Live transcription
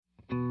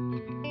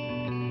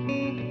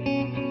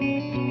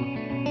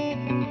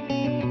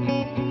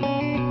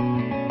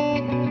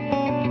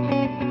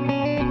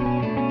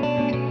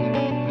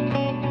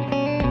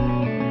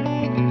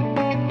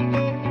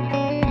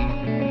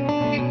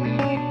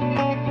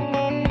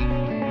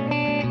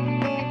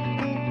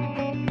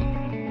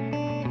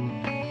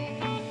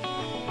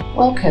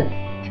Welcome,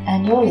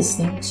 and you're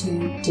listening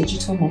to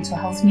Digital Mental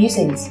Health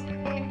Musings,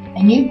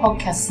 a new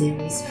podcast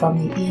series from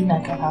the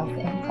eMental Health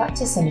in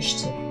Practice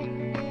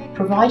initiative,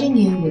 providing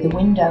you with a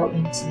window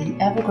into the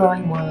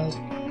ever-growing world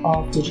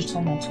of digital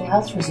mental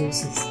health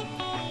resources.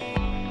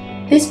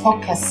 This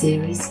podcast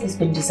series has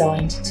been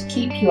designed to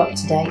keep you up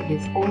to date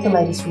with all the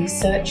latest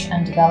research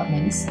and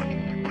developments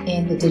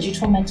in the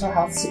digital mental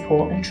health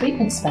support and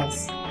treatment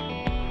space.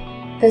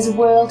 There's a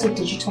world of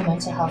digital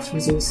mental health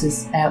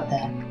resources out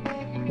there.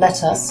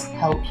 Let us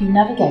help you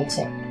navigate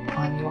it.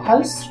 I'm your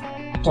host,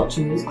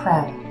 Dr. Ruth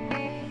Crowley.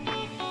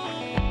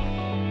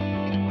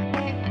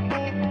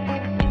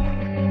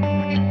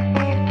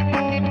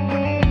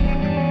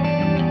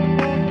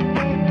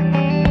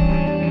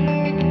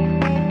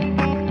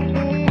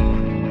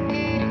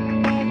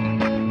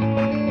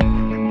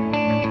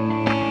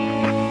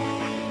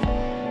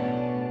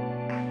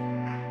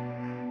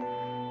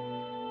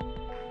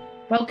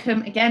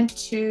 Welcome again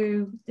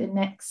to the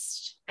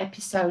next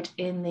episode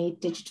in the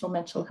Digital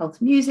Mental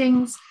Health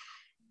Musings.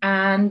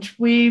 And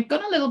we've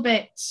gone a little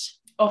bit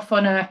off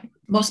on a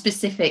more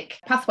specific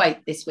pathway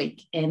this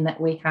week in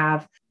that we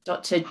have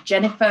Dr.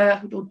 Jenny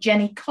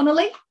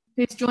Connolly,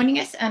 who's joining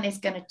us and is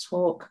going to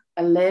talk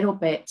a little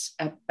bit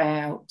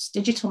about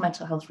digital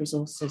mental health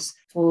resources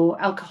for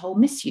alcohol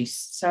misuse.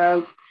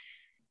 So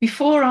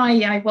before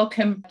I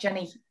welcome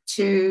Jenny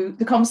to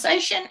the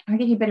conversation, I'll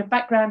give you a bit of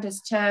background as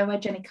to where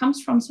Jenny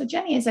comes from. So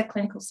Jenny is a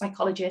clinical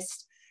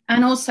psychologist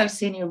and also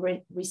senior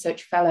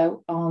research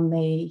fellow on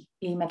the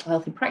eMental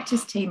Health in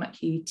Practice team at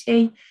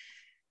QUT.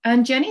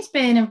 And Jenny's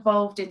been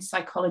involved in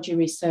psychology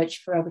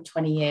research for over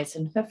 20 years,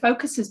 and her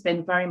focus has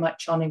been very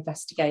much on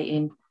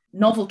investigating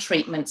novel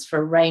treatments for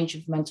a range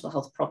of mental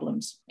health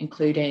problems,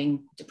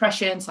 including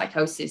depression,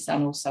 psychosis,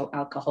 and also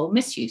alcohol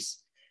misuse.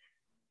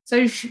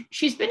 So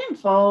she's been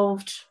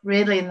involved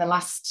really in the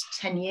last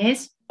 10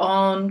 years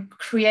on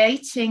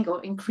creating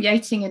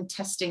and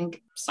testing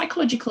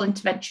psychological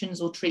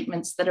interventions or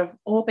treatments that have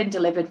all been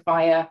delivered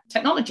via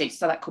technology.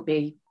 So that could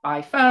be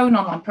by phone,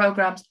 online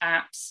programs,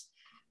 apps.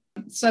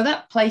 So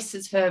that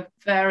places her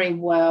very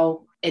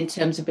well in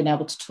terms of being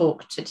able to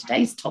talk to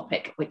today's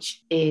topic,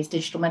 which is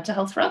digital mental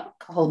health for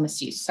alcohol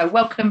misuse. So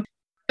welcome,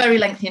 very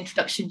lengthy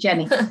introduction,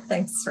 Jenny.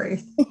 Thanks,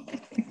 Ruth.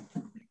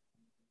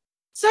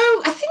 So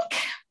I think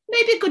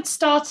maybe a good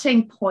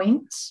starting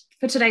point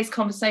for today's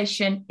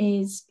conversation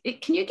is,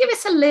 can you give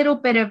us a little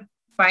bit of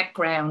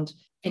background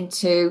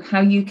into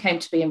how you came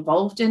to be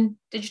involved in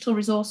digital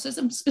resources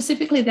and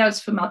specifically those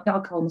for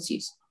alcohol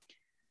misuse?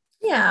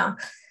 Yeah,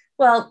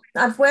 well,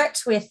 I've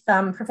worked with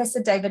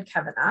Professor David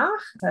Kavanagh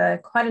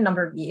for quite a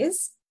number of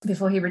years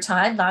before he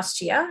retired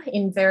last year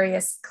in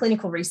various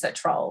clinical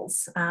research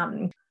roles.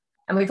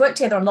 And we've worked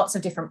together on lots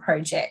of different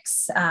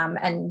projects.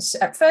 And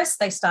at first,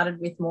 they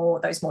started with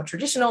those more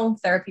traditional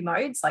therapy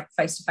modes, like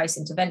face-to-face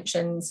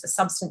interventions for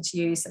substance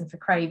use and for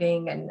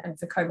craving and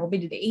for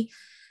comorbidity.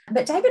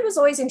 But David was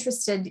always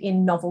interested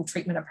in novel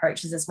treatment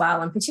approaches as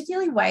well, and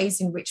particularly ways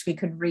in which we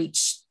could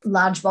reach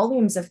large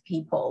volumes of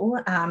people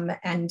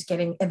and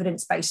getting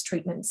evidence-based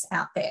treatments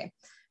out there,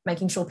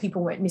 making sure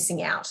people weren't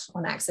missing out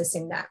on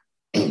accessing that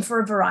for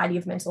a variety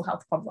of mental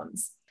health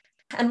problems.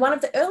 And one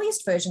of the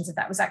earliest versions of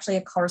that was actually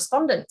a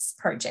correspondence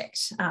project.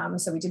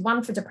 So we did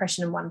one for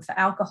depression and one for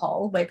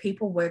alcohol, where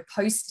people were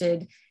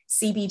posted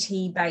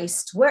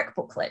CBT-based work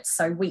booklets.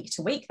 So week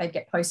to week, they'd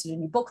get posted a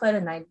new booklet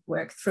and they'd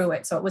work through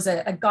it. So it was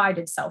a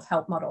guided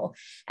self-help model.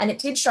 And it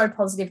did show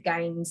positive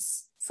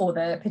gains for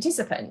the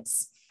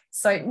participants.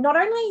 So not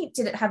only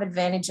did it have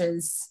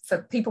advantages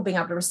for people being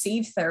able to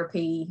receive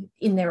therapy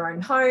in their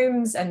own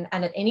homes and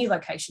at any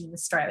location in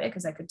Australia,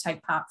 because they could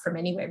take part from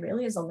anywhere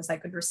really, as long as they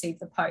could receive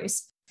the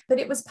post, but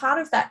it was part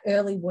of that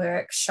early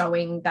work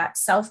showing that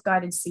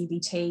self-guided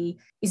CBT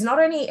is not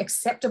only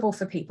acceptable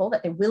for people,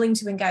 that they're willing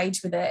to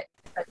engage with it,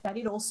 but that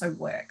it also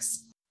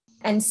works.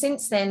 And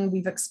since then,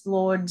 we've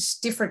explored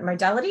different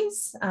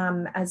modalities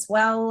as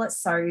well.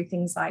 So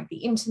things like the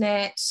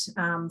internet,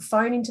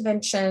 phone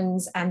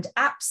interventions and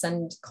apps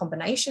and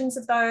combinations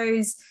of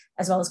those,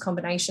 as well as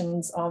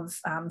combinations of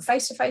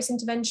face-to-face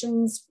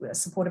interventions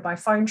supported by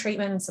phone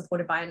treatment and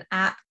supported by an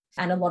app.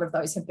 And a lot of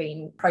those have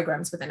been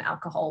programs with an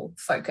alcohol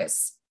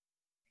focus.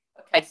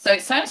 Okay, so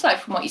it sounds like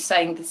from what you're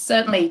saying, there's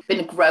certainly been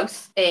a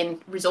growth in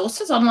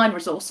resources, online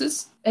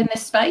resources in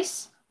this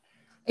space.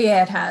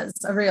 Yeah, it has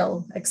a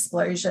real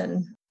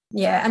explosion.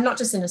 Yeah, and not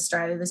just in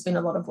Australia, there's been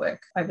a lot of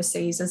work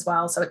overseas as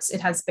well. So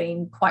it has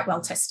been quite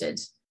well tested.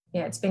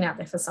 Yeah, it's been out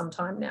there for some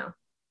time now.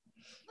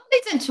 That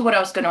leads into what I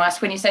was going to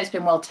ask. When you say it's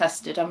been well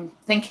tested, I'm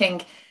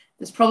thinking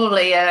there's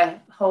probably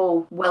a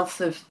whole wealth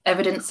of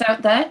evidence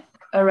out there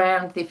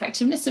around the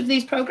effectiveness of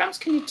these programs.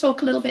 Can you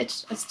talk a little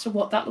bit as to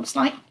what that looks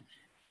like?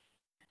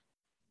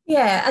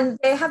 Yeah, and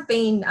there have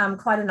been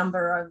quite a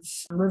number of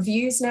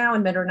reviews now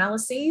and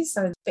meta-analyses.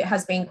 So there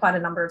has been quite a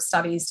number of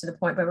studies to the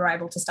point where we're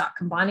able to start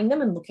combining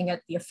them and looking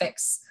at the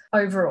effects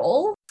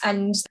overall.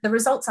 And the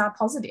results are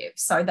positive.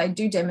 So they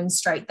do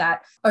demonstrate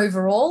that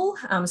overall.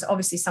 So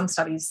obviously some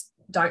studies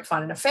don't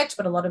find an effect,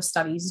 but a lot of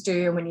studies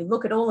do. And when you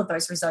look at all of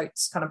those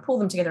results, kind of pull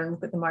them together and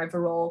look at them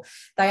overall,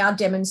 they are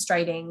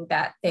demonstrating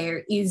that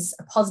there is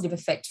a positive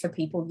effect for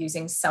people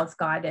using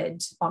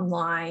self-guided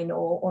online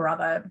or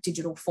other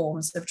digital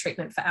forms of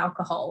treatment for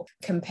alcohol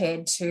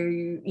compared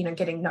to,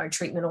 getting no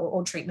treatment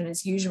or treatment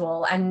as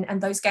usual.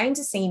 And those gains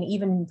are seen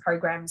even in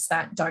programs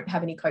that don't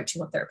have any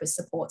coaching or therapist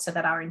support, so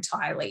that are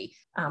entirely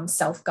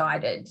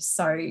self-guided.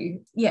 So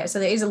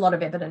there is a lot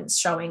of evidence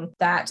showing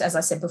that, as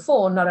I said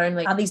before, not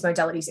only are these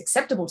modalities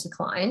acceptable to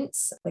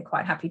clients, they're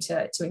quite happy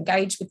to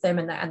engage with them,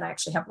 and they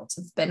actually have lots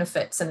of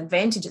benefits and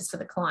advantages for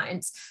the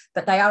clients,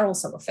 but they are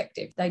also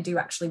effective. They do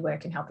actually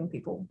work in helping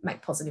people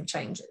make positive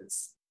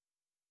changes.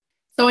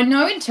 So I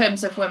know in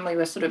terms of when we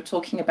were sort of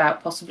talking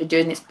about possibly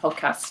doing this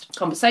podcast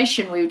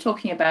conversation, we were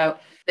talking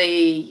about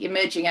the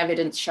emerging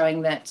evidence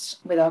showing that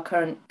with our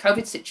current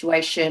COVID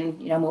situation,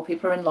 more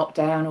people are in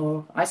lockdown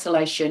or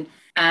isolation,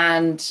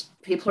 and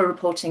people are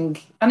reporting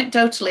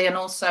anecdotally, and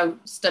also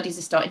studies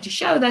are starting to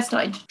show they're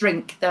starting to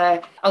drink.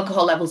 Their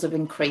alcohol levels have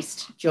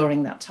increased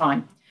during that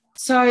time.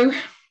 So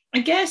I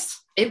guess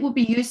it would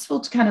be useful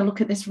to kind of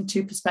look at this from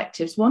two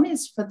perspectives. One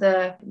is for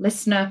the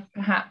listener,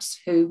 perhaps,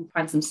 who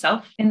finds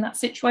themselves in that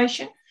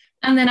situation.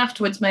 And then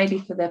afterwards, maybe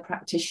for their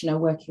practitioner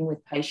working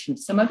with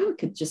patients. So maybe we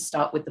could just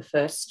start with the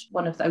first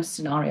one of those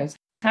scenarios.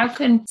 How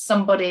can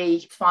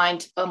somebody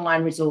find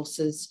online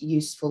resources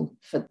useful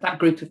for that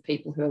group of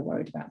people who are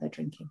worried about their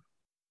drinking?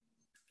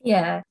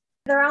 Yeah,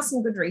 there are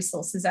some good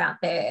resources out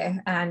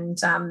there. And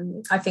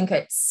I think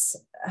it's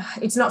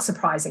not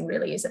surprising,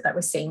 really, is it, that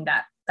we're seeing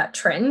that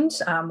trend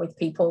with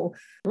people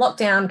locked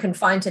down,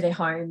 confined to their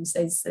homes.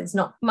 There's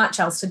not much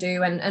else to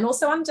do, and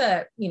also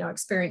under,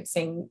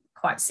 experiencing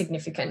quite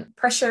significant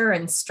pressure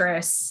and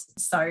stress.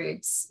 So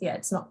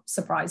it's not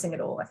surprising at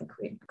all. I think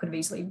it could have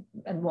easily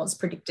and was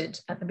predicted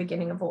at the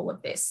beginning of all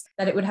of this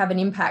that it would have an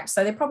impact.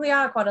 So there probably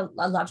are quite a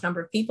large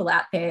number of people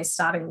out there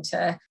starting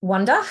to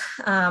wonder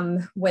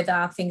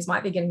whether things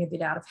might be getting a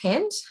bit out of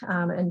hand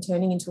and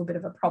turning into a bit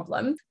of a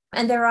problem.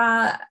 And there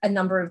are a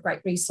number of great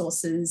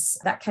resources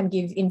that can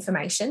give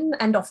information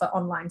and offer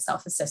online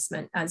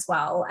self-assessment as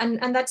well.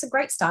 And that's a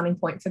great starting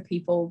point for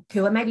people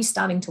who are maybe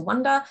starting to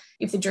wonder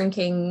if the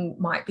drinking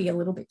might be a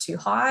little bit too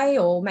high,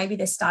 or maybe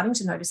they're starting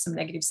to notice some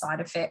negative side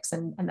effects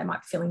and they might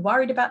be feeling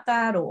worried about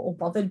that or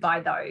bothered by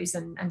those.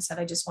 And so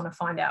they just want to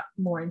find out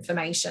more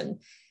information,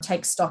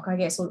 take stock, I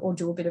guess, or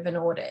do a bit of an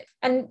audit.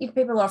 And if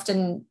people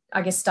often,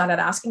 I guess, started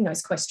asking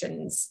those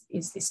questions,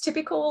 is this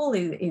typical?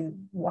 Is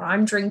what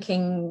I'm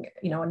drinking,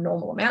 a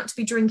normal amount to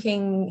be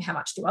drinking? How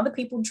much do other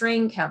people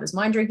drink? How does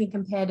my drinking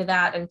compare to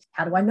that? And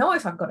how do I know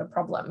if I've got a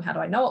problem? How do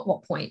I know at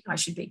what point I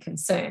should be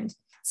concerned?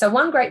 So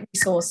one great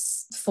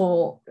resource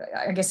for,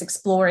 I guess,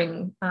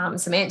 exploring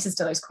some answers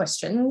to those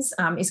questions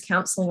is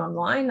Counselling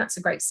Online. That's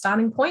a great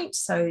starting point.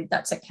 So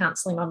that's at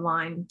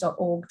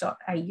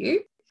counsellingonline.org.au.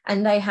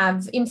 And they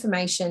have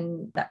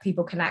information that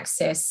people can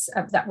access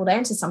that will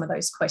answer some of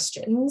those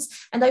questions.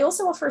 And they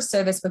also offer a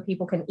service where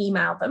people can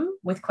email them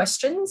with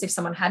questions if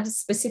someone had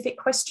specific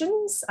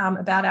questions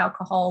about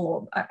alcohol,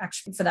 or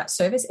actually for that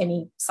service,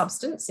 any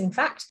substance, in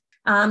fact.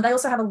 They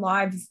also have a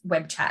live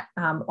web chat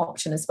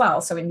option as well.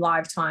 So in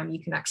live time,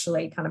 you can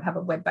actually kind of have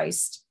a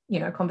web-based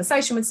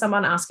conversation with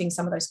someone, asking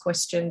some of those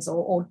questions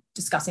or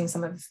discussing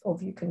some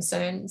of your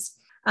concerns.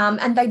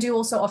 And they do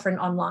also offer an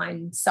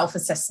online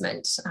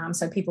self-assessment,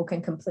 so people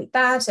can complete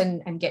that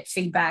and get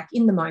feedback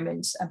in the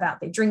moment about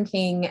their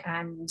drinking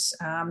and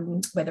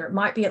whether it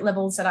might be at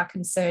levels that are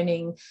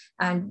concerning,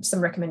 and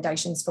some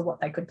recommendations for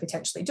what they could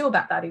potentially do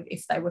about that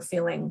if they were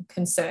feeling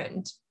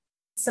concerned.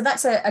 So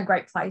that's a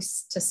great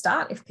place to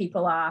start if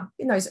people are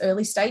in those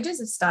early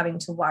stages of starting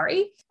to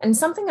worry. And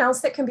something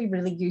else that can be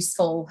really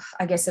useful,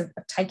 I guess, of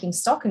taking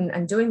stock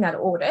and doing that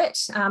audit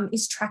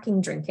is tracking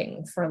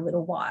drinking for a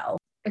little while.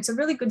 It's a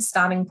really good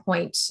starting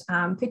point,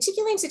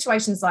 particularly in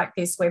situations like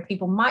this where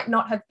people might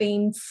not have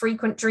been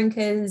frequent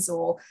drinkers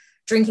or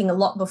drinking a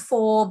lot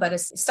before, but are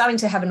starting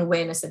to have an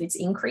awareness that it's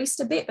increased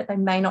a bit, but they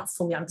may not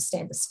fully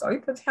understand the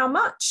scope of how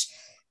much.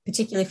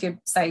 Particularly if you're,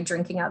 say,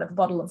 drinking out of a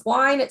bottle of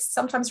wine, it's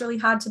sometimes really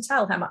hard to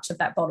tell how much of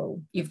that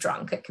bottle you've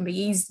drunk. It can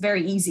be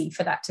very easy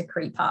for that to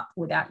creep up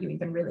without you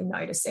even really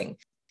noticing.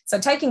 So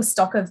taking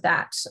stock of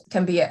that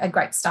can be a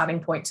great starting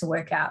point to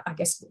work out, I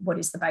guess, what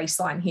is the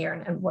baseline here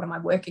and what am I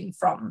working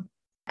from?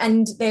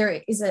 And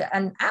there is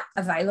an app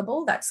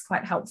available that's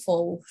quite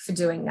helpful for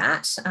doing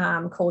that,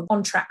 called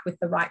On Track with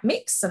the Right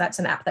Mix. So that's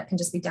an app that can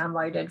just be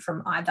downloaded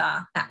from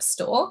either app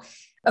store.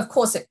 Of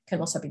course, it can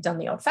also be done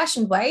the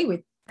old-fashioned way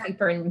with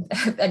paper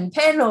and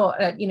pen, or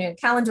a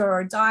calendar or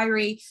a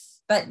diary.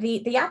 But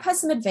the app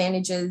has some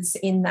advantages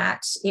in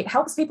that it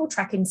helps people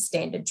track in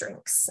standard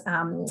drinks.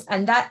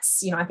 And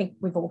that's, I think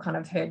we've all kind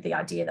of heard the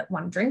idea that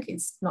one drink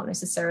is not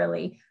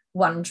necessarily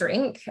one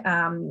drink.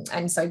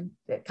 And so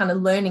kind of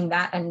learning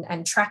that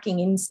and tracking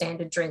in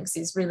standard drinks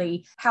is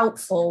really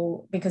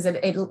helpful because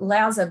it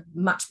allows a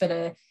much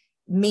better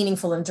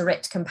meaningful and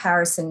direct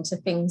comparison to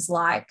things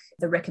like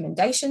the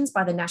recommendations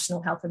by the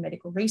National Health and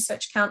Medical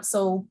Research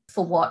Council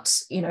for what,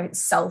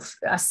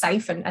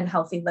 safe and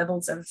healthy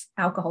levels of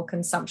alcohol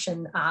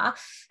consumption are,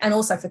 and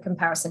also for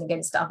comparison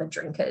against other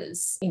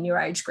drinkers in your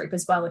age group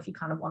as well, if you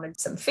kind of wanted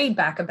some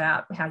feedback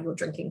about how your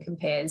drinking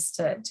compares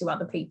to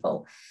other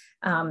people.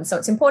 So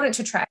it's important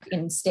to track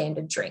in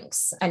standard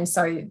drinks. And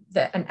so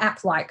an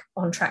app like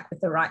On Track with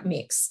the Right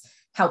Mix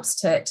helps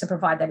to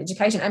provide that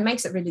education and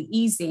makes it really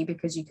easy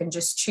because you can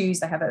just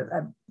choose. They have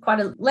quite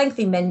a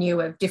lengthy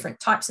menu of different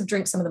types of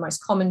drinks, some of the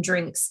most common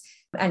drinks,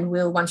 and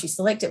once you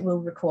select it, we'll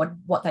record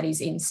what that is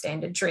in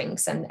standard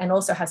drinks, and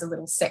also has a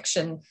little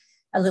section,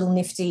 a little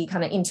nifty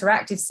kind of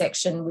interactive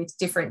section with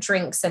different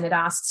drinks, and it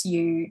asks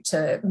you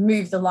to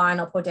move the line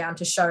up or down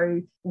to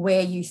show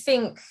where you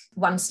think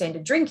one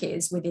standard drink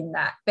is within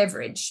that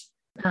beverage.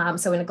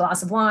 So in a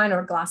glass of wine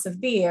or a glass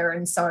of beer,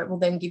 and so it will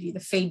then give you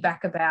the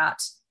feedback about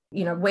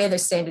where the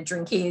standard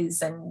drink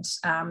is. And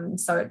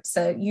so it's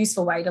a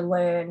useful way to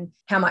learn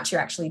how much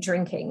you're actually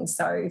drinking.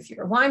 So if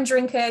you're a wine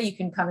drinker, you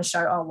can kind of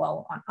show, oh,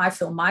 well, I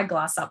fill my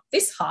glass up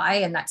this high,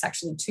 and that's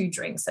actually 2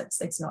 drinks.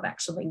 It's not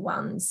actually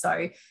 1.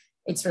 So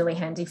it's really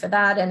handy for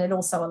that. And it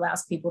also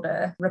allows people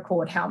to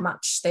record how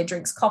much their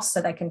drinks cost so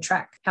they can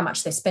track how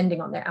much they're spending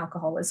on their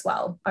alcohol as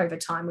well over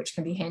time, which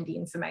can be handy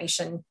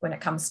information when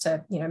it comes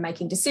to,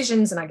 making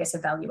decisions and I guess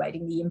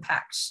evaluating the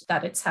impact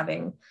that it's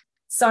having.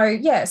 So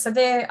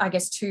they're, I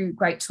guess, 2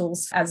 great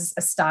tools as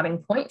a starting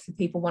point for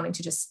people wanting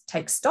to just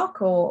take stock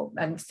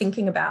and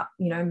thinking about,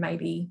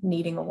 maybe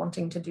needing or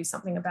wanting to do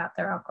something about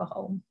their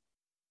alcohol.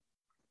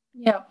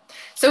 Yeah.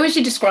 So as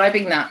you're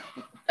describing that,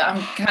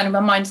 my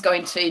mind's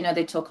going to,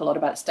 they talk a lot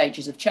about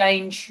stages of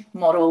change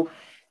model.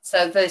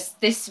 So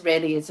this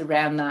really is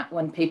around that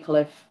when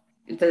people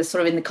they're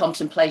sort of in the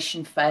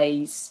contemplation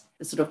phase,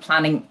 the sort of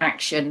planning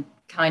action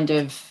kind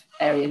of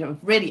area of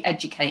really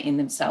educating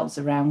themselves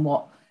around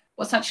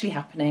what's actually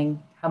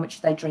happening, how much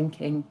are they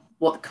drinking,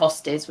 what the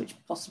cost is, which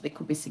possibly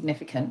could be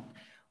significant.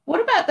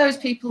 What about those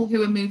people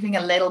who are moving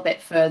a little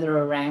bit further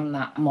around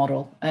that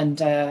model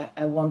and are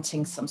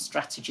wanting some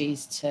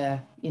strategies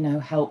to,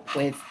 help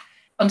with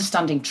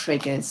understanding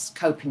triggers,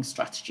 coping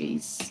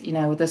strategies,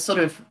 the sort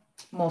of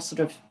more sort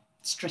of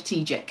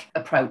strategic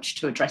approach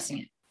to addressing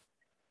it?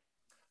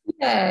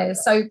 Yeah,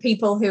 so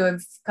people who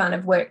have kind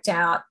of worked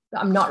out,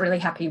 I'm not really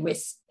happy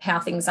with how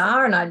things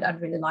are and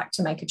I'd really like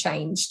to make a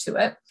change to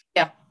it.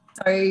 Yeah.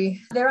 So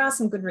there are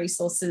some good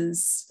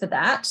resources for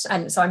that.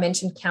 And so I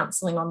mentioned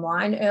Counselling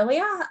Online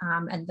earlier,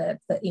 and the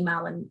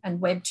email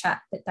and web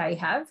chat that they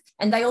have.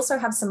 And they also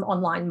have some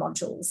online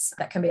modules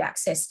that can be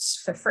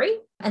accessed for free.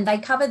 And they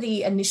cover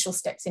the initial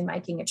steps in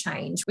making a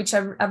change, which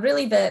are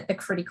really the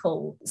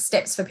critical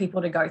steps for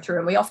people to go through.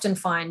 And we often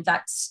find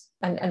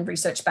and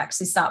research backs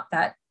this up,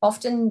 that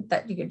often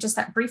just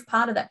that brief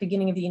part of that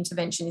beginning of the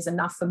intervention is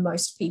enough for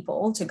most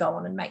people to go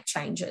on and make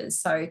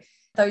changes. So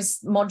those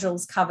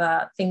modules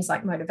cover things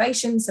like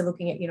motivation. So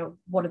looking at,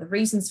 what are the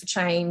reasons for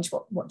change?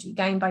 What do you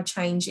gain by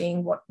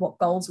changing? What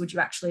goals would you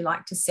actually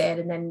like to set?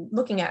 And then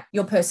looking at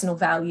your personal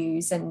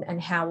values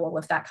and how all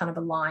of that kind of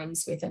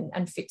aligns with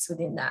and fits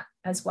within that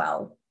as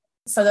well.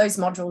 So those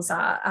modules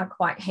are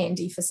quite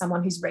handy for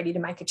someone who's ready to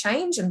make a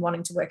change and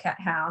wanting to work out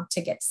how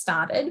to get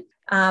started.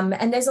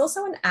 And there's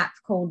also an app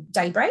called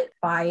Daybreak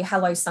by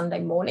Hello Sunday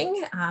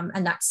Morning,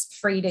 and that's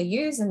free to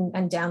use and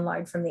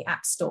download from the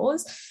app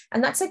stores.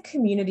 And that's a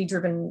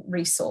community-driven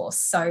resource.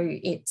 So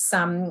it's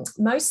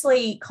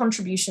mostly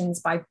contributions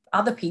by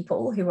other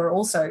people who are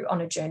also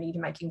on a journey to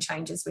making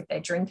changes with their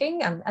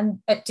drinking, and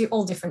at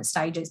all different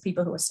stages,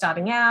 people who are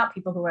starting out,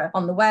 people who are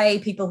on the way,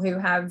 people who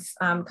have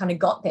kind of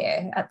got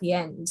there at the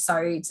end. So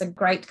it's a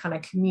great kind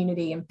of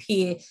community and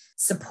peer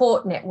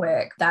support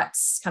network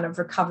that's kind of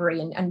recovery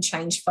and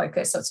change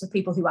focused. So it's for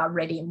people who are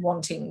ready and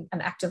wanting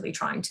and actively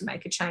trying to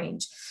make a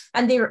change.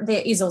 And there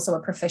is also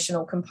a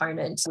professional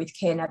component with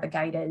care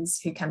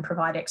navigators who can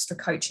provide extra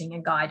coaching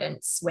and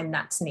guidance when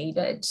that's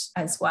needed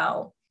as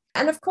well.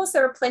 And of course,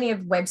 there are plenty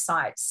of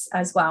websites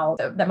as well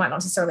that might not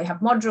necessarily have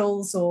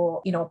modules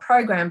or, a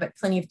program, but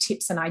plenty of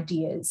tips and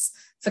ideas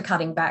for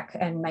cutting back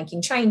and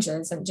making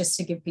changes, and just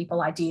to give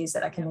people ideas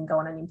that they can then go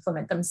on and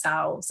implement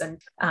themselves. And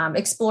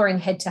exploring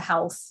Head to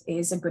Health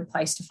is a good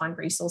place to find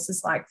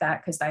resources like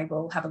that, because they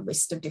will have a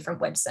list of different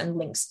websites and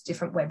links to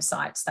different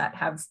websites that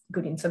have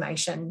good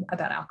information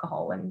about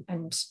alcohol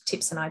and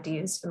tips and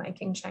ideas for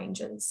making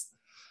changes.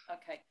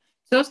 Okay.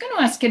 So I was going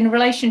to ask, in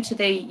relation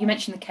to you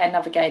mentioned the care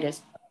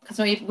navigators, because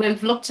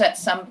we've looked at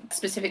some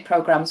specific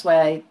programs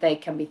where they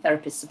can be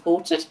therapist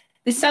supported.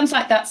 This sounds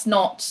like that's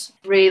not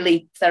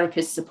really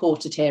therapist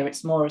supported here.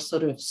 It's more a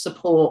sort of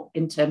support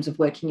in terms of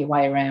working your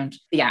way around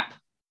the app.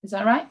 Is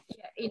that right?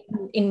 Yeah,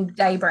 in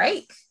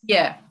Daybreak.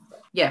 Yeah.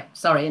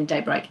 Sorry, in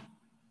Daybreak.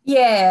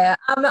 Yeah.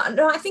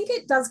 No, I think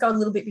it does go a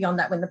little bit beyond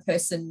that when the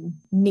person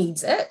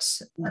needs it.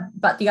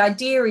 But the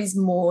idea is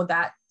more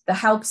that the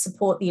help,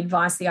 support, the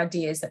advice, the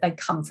ideas, that they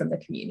come from the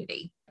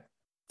community.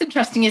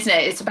 Interesting, isn't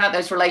it? It's about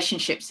those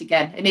relationships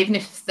again. And even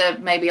if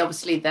maybe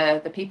obviously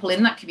the people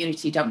in that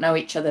community don't know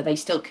each other, they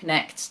still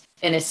connect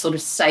in a sort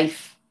of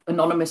safe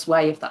anonymous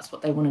way if that's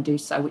what they want to do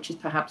so, which is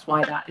perhaps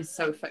why that is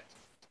so effective.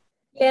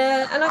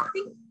 Yeah, and I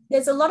think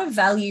there's a lot of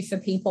value for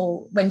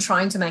people when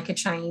trying to make a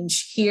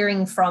change,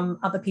 hearing from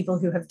other people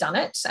who have done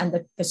it and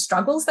the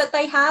struggles that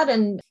they had.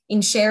 And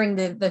in sharing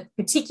the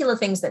particular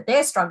things that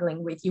they're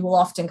struggling with, you will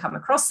often come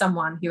across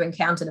someone who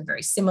encountered a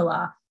very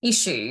similar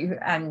issue,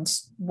 and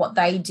what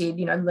they did,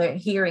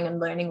 hearing and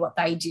learning what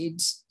they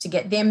did to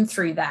get them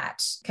through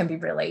that can be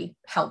really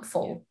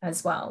helpful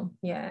as well.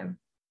 Yeah.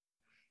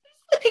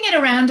 Flipping it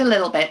around a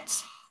little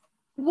bit,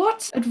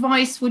 what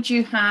advice would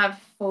you have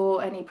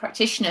for any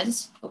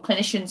practitioners or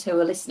clinicians who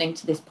are listening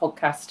to this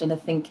podcast and are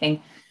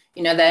thinking,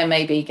 they're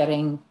maybe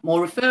getting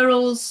more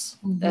referrals,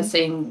 they're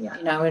seeing,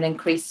 an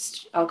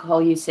increased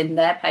alcohol use in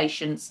their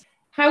patients?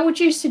 How would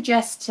you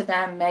suggest to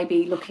them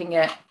maybe looking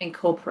at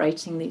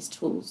incorporating these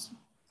tools?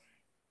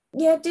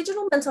 Yeah,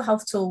 digital mental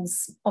health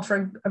tools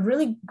offer a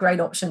really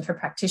great option for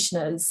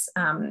practitioners,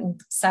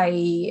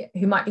 say,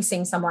 who might be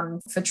seeing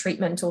someone for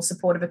treatment or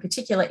support of a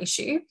particular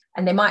issue.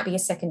 And there might be a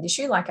second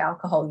issue like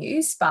alcohol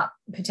use, but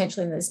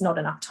potentially there's not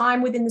enough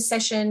time within the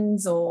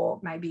sessions,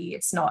 or maybe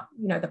it's not,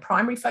 the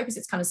primary focus,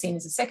 it's kind of seen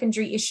as a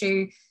secondary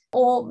issue.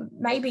 Or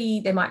maybe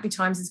there might be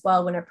times as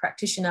well when a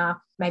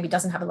practitioner maybe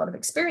doesn't have a lot of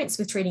experience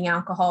with treating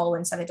alcohol,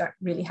 and so they don't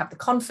really have the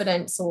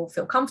confidence or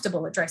feel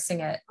comfortable addressing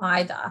it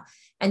either.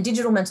 And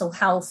digital mental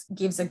health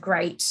gives a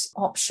great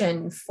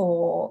option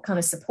for kind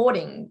of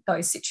supporting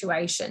those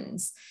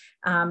situations.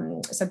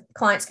 So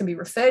clients can be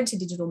referred to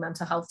digital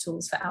mental health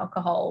tools for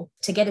alcohol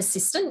to get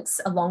assistance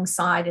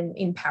alongside and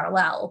in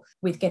parallel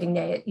with getting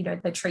their,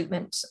 the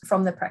treatment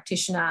from the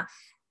practitioner.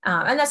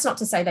 And that's not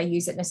to say they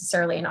use it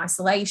necessarily in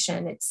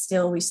isolation.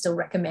 We still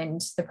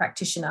recommend the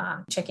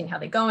practitioner check in how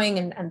they're going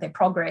and their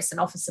progress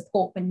and offer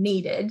support when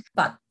needed.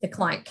 But the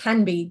client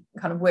can be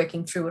kind of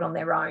working through it on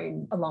their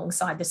own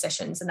alongside the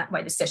sessions. And that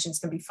way the sessions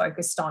can be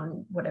focused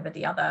on whatever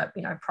the other,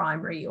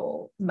 primary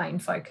or main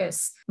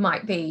focus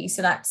might be.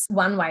 So that's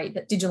one way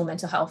that digital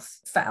mental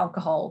health for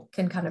alcohol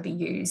can kind of be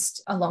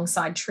used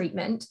alongside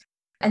treatment.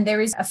 And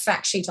there is a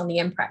fact sheet on the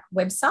MPRAC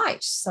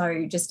website.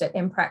 So just at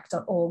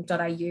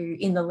mprac.org.au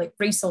in the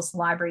resource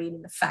library,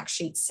 in the fact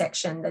sheets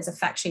section, there's a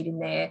fact sheet in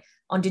there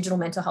on digital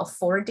mental health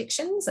for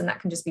addictions, and that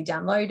can just be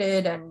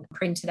downloaded and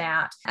printed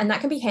out. And that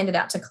can be handed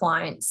out to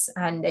clients.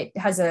 And it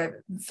has a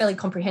fairly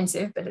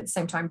comprehensive, but at the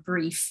same time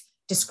brief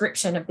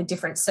description of the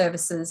different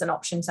services and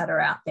options that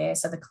are out there.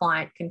 So the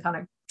client can kind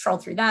of troll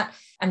through that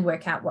and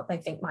work out what they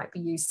think might be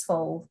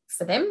useful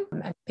for them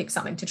and pick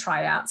something to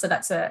try out. So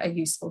that's a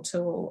useful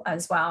tool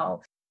as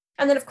well.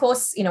 And then, of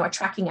course, a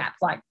tracking app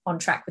like On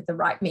Track with the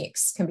Right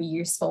Mix can be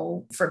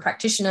useful for a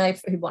practitioner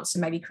who wants to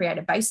maybe create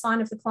a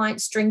baseline of the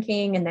client's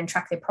drinking and then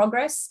track their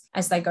progress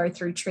as they go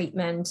through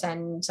treatment.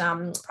 And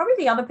probably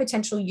the other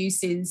potential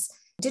use is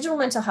digital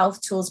mental health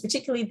tools,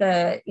 particularly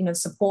the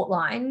support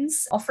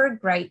lines, offer a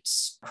great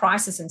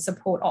crisis and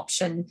support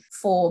option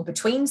for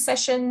between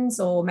sessions,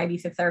 or maybe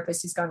if a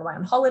therapist is going away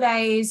on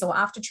holidays or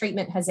after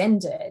treatment has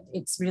ended.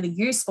 It's really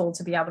useful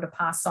to be able to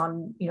pass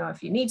on,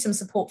 if you need some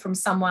support from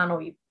someone,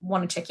 or you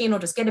want to check in or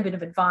just get a bit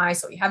of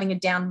advice, or you're having a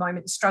down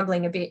moment,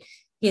 struggling a bit.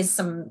 Here's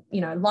some,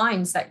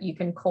 lines that you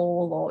can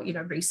call, or,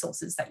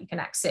 resources that you can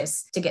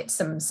access to get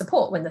some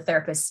support when the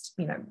therapist,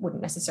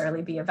 wouldn't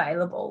necessarily be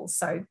available.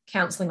 So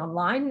counselling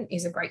online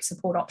is a great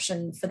support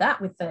option for that,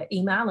 with the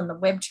email and the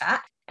web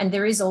chat. And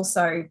there is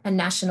also a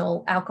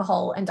national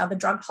alcohol and other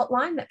drug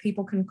hotline that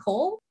people can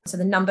call. So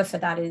the number for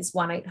that is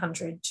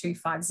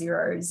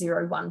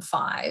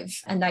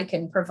 1-800-250-015. And they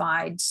can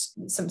provide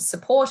some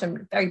support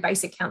and very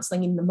basic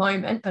counselling in the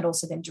moment, but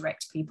also then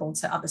direct people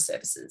to other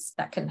services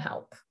that can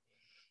help.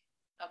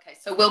 Okay,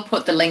 so we'll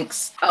put the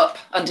links up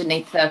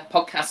underneath the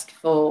podcast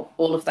for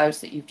all of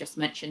those that you've just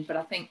mentioned. But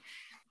I think,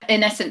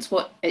 in essence,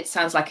 what it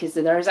sounds like is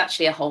that there is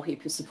actually a whole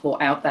heap of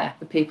support out there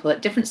for people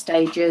at different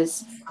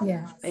stages.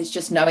 Yeah. It's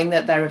just knowing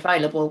that they're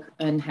available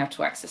and how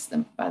to access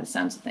them, by the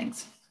sounds of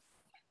things.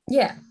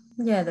 Yeah,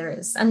 there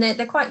is. And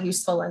they're quite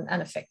useful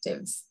and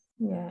effective.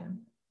 Yeah.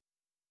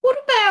 What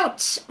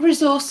about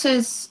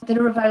resources that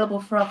are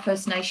available for our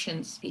First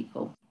Nations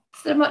people?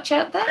 Is there much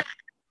out there?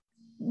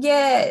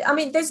 Yeah, I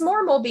mean, there's more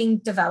and more being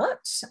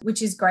developed,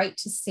 which is great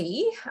to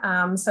see.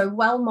 So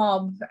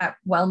Wellmob at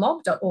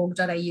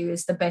wellmob.org.au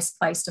is the best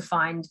place to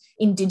find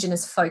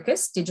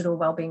Indigenous-focused digital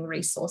wellbeing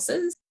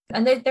resources.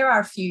 And there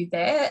are a few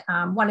there.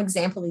 One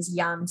example is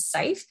Yarn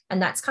Safe,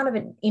 and that's kind of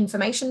an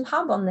information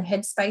hub on the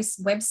Headspace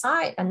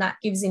website, and that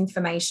gives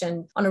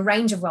information on a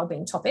range of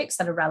wellbeing topics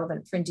that are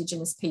relevant for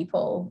Indigenous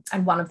people.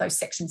 And one of those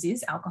sections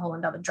is alcohol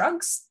and other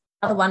drugs.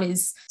 Another one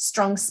is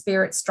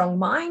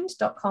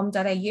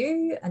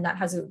strongspiritstrongmind.com.au, and that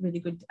has a really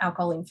good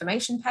alcohol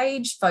information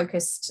page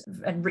focused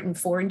and written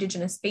for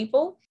Indigenous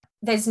people.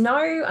 There's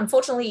no,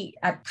 unfortunately,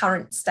 at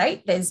current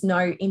state, there's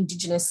no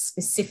Indigenous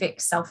specific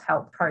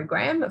self-help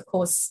program. Of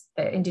course,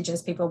 the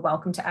Indigenous people are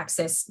welcome to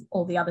access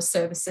all the other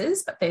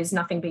services, but there's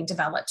nothing being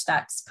developed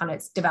that's kind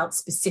of developed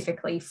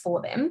specifically for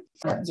them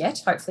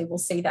yet. Hopefully we'll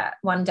see that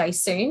one day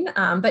soon.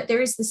 But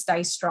there is the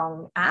Stay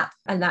Strong app,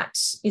 and that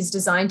is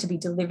designed to be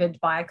delivered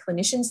by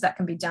clinicians that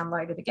can be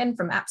downloaded again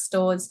from app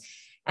stores.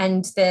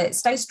 And the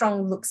Stay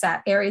Strong looks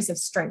at areas of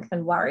strength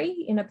and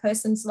worry in a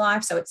person's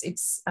life. So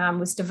it's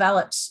was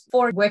developed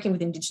for working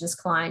with Indigenous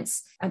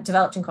clients and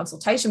developed in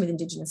consultation with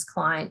Indigenous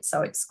clients.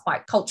 So it's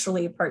quite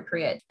culturally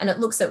appropriate. And it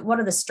looks at what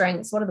are the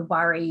strengths, what are the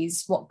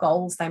worries, what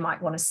goals they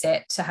might want to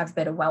set to have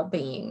better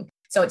well-being.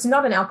 So it's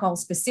not an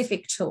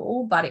alcohol-specific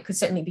tool, but it could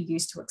certainly be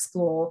used to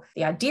explore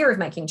the idea of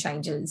making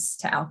changes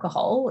to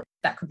alcohol.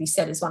 That could be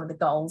set as one of the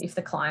goals if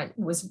the client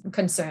was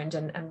concerned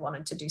and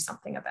wanted to do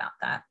something about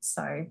that.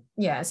 So,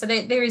 yeah, so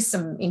there is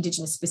some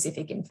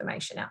Indigenous-specific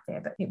information out there,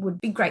 but it would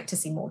be great to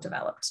see more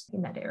developed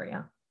in that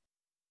area.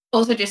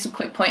 Also, just a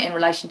quick point in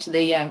relation to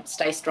the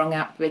Stay Strong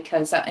app,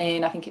 because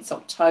I think it's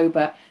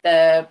October,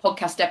 the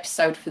podcast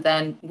episode for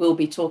then will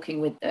be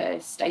talking with the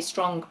Stay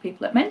Strong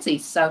people at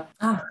Menzies. So,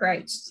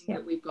 great. Yeah,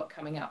 we've got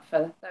coming up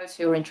for those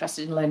who are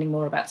interested in learning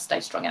more about the Stay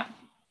Strong app.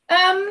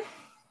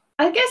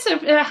 I guess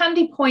a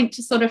handy point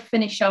to sort of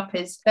finish up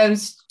is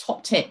those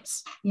top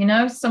tips,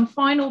 some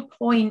final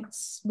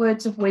points,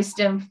 words of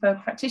wisdom for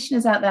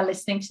practitioners out there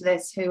listening to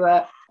this who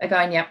are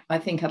going, yeah, I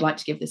think I'd like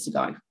to give this a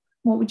go.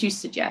 What would you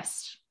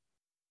suggest?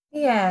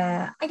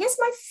 Yeah, I guess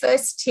my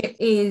first tip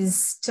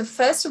is to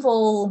first of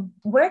all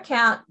work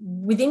out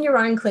within your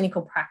own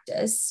clinical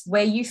practice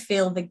where you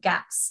feel the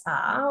gaps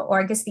are,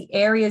 or I guess the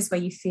areas where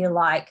you feel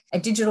like a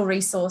digital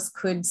resource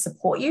could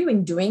support you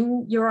in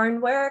doing your own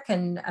work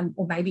and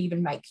or maybe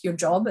even make your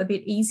job a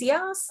bit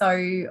easier.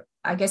 So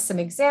I guess some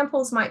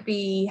examples might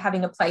be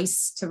having a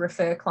place to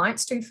refer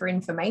clients to for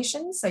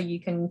information, so you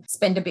can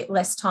spend a bit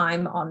less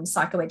time on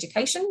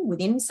psychoeducation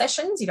within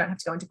sessions. You don't have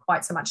to go into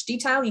quite so much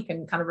detail. You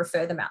can kind of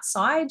refer them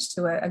outside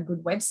to a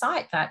good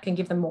website that can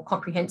give them more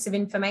comprehensive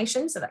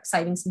information, so that's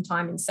saving some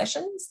time in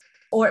sessions.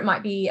 Or it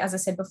might be, as I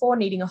said before,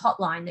 needing a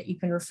hotline that you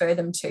can refer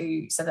them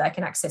to so that they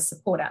can access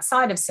support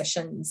outside of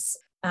sessions.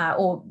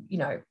 Or,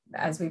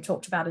 as we've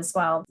talked about as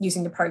well,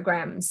 using the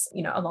programs,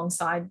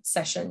 alongside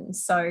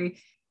sessions. So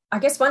I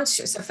guess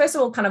so first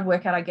of all, kind of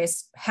work out, I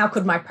guess, how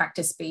could my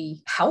practice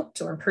be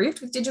helped or improved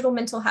with digital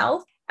mental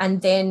health?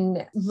 And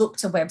then look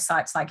to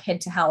websites like Head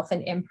to Health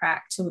and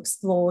MPRAC to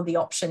explore the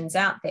options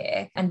out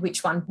there and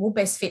which one will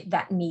best fit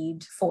that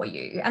need for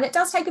you. And it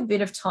does take a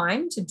bit of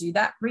time to do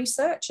that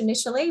research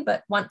initially,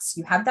 but once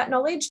you have that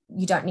knowledge,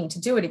 you don't need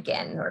to do it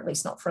again, or at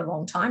least not for a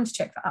long time, to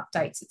check for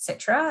updates,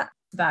 etc.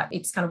 But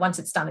it's kind of, once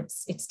it's done,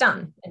 it's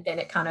done. And then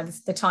it kind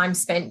of, the time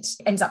spent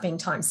ends up being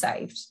time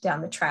saved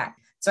down the track.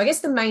 So I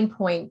guess the main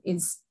point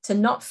is to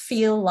not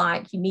feel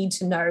like you need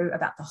to know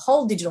about the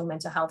whole digital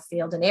mental health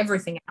field and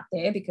everything out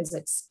there, because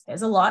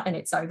there's a lot and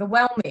it's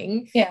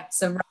overwhelming. Yeah.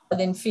 So rather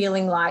than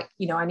feeling like,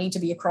 I need to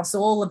be across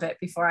all of it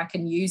before I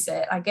can use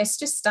it, I guess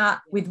just start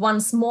with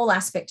one small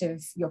aspect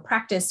of your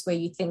practice where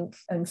you think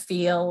and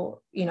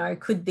feel,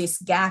 could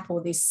this gap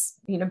or this,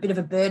 bit of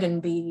a burden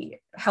be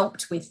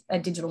helped with a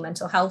digital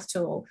mental health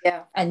tool?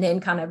 Yeah. And then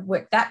kind of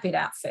work that bit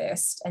out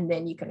first, and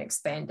then you can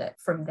expand it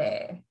from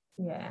there.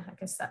 Yeah, I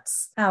guess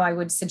that's how I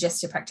would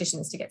suggest to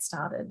practitioners to get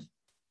started.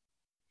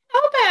 How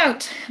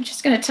about, I'm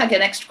just going to tag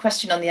an extra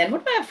question on the end.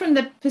 What about from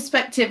the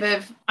perspective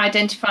of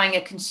identifying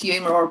a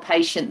consumer or a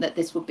patient that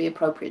this would be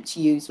appropriate to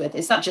use with?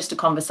 Is that just a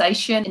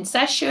conversation in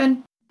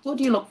session? What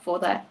do you look for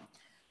there?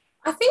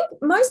 I think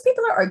most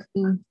people are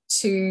open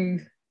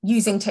to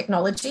using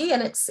technology,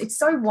 and it's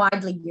so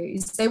widely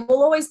used. There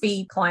will always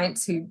be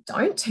clients who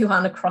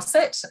aren't across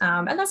it.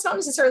 And that's not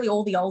necessarily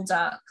all the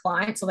older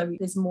clients, although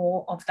there's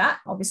more of that,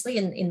 obviously,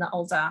 in the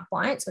older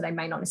clients where they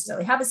may not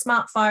necessarily have a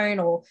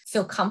smartphone or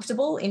feel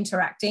comfortable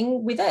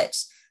interacting with it.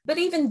 But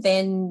even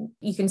then,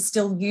 you can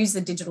still use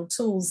the digital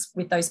tools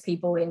with those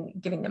people in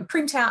giving them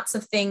printouts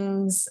of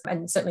things.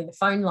 And certainly the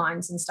phone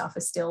lines and stuff are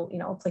still,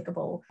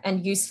 applicable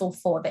and useful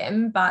for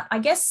them. But I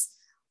guess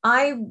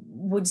I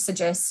would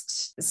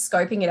suggest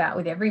scoping it out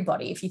with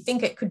everybody. If you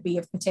think it could be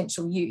of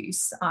potential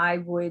use, I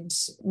would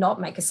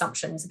not make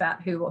assumptions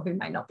about who or who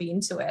may not be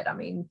into it. I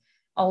mean,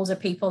 older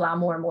people are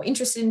more and more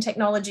interested in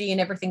technology and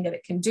everything that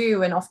it can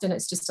do. And often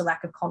it's just a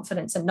lack of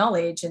confidence and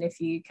knowledge. And if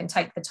you can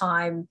take the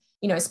time,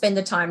 spend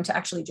the time to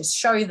actually just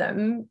show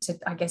them, to,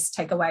 I guess,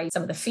 take away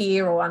some of the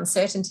fear or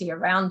uncertainty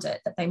around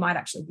it, that they might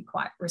actually be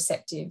quite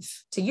receptive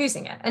to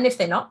using it. And if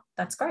they're not,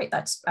 that's great.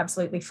 That's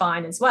absolutely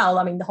fine as well.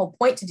 I mean, the whole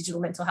point to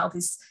digital mental health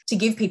is to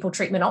give people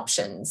treatment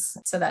options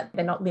so that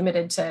they're not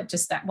limited to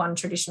just that one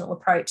traditional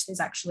approach.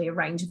 There's actually a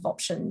range of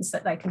options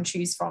that they can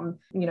choose from,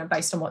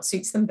 based on what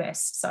suits them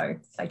best. So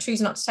if they choose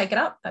not to take it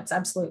up, that's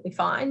absolutely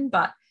fine.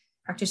 But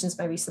practitioners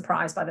may be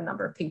surprised by the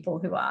number of people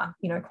who are,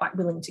 quite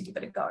willing to give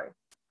it a go.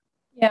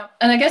 Yeah,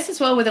 and I guess as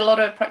well, with a lot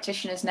of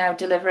practitioners now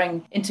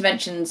delivering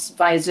interventions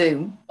via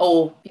Zoom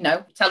or,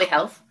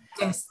 telehealth.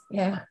 Yes,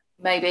 yeah.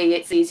 Maybe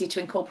it's easy to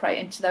incorporate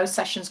into those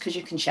sessions because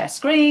you can share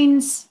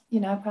screens,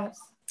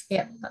 perhaps.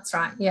 Yeah, that's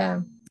right.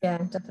 Yeah,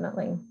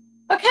 definitely.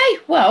 Okay,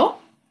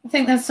 well, I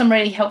think there's some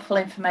really helpful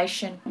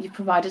information you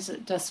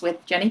provided us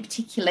with, Jenny,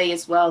 particularly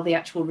as well the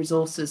actual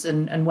resources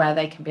and where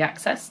they can be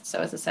accessed. So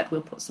as I said,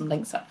 we'll put some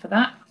links up for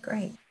that.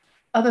 Great.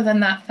 Other than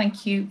that,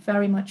 thank you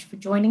very much for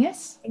joining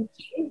us. Thank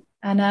you.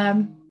 And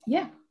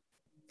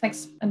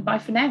thanks and bye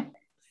for now.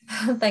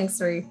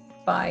 Thanks, Ruth.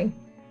 Bye.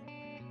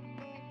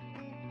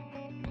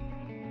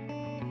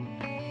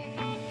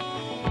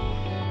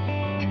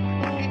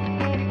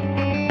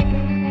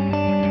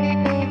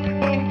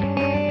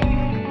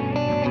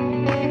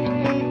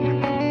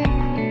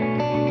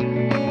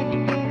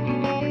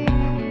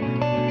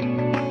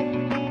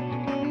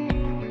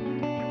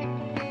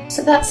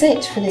 So that's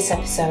it for this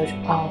episode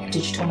of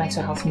Digital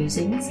Mental Health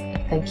Musings.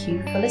 Thank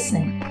you for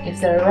listening.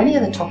 If there are any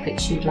other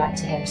topics you'd like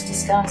to hear us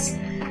discuss,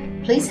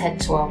 please head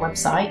to our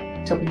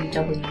website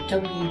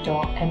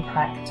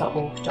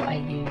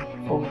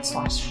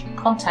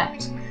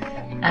www.mprac.org.au/contact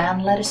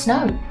and let us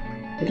know.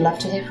 We'd love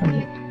to hear from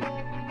you.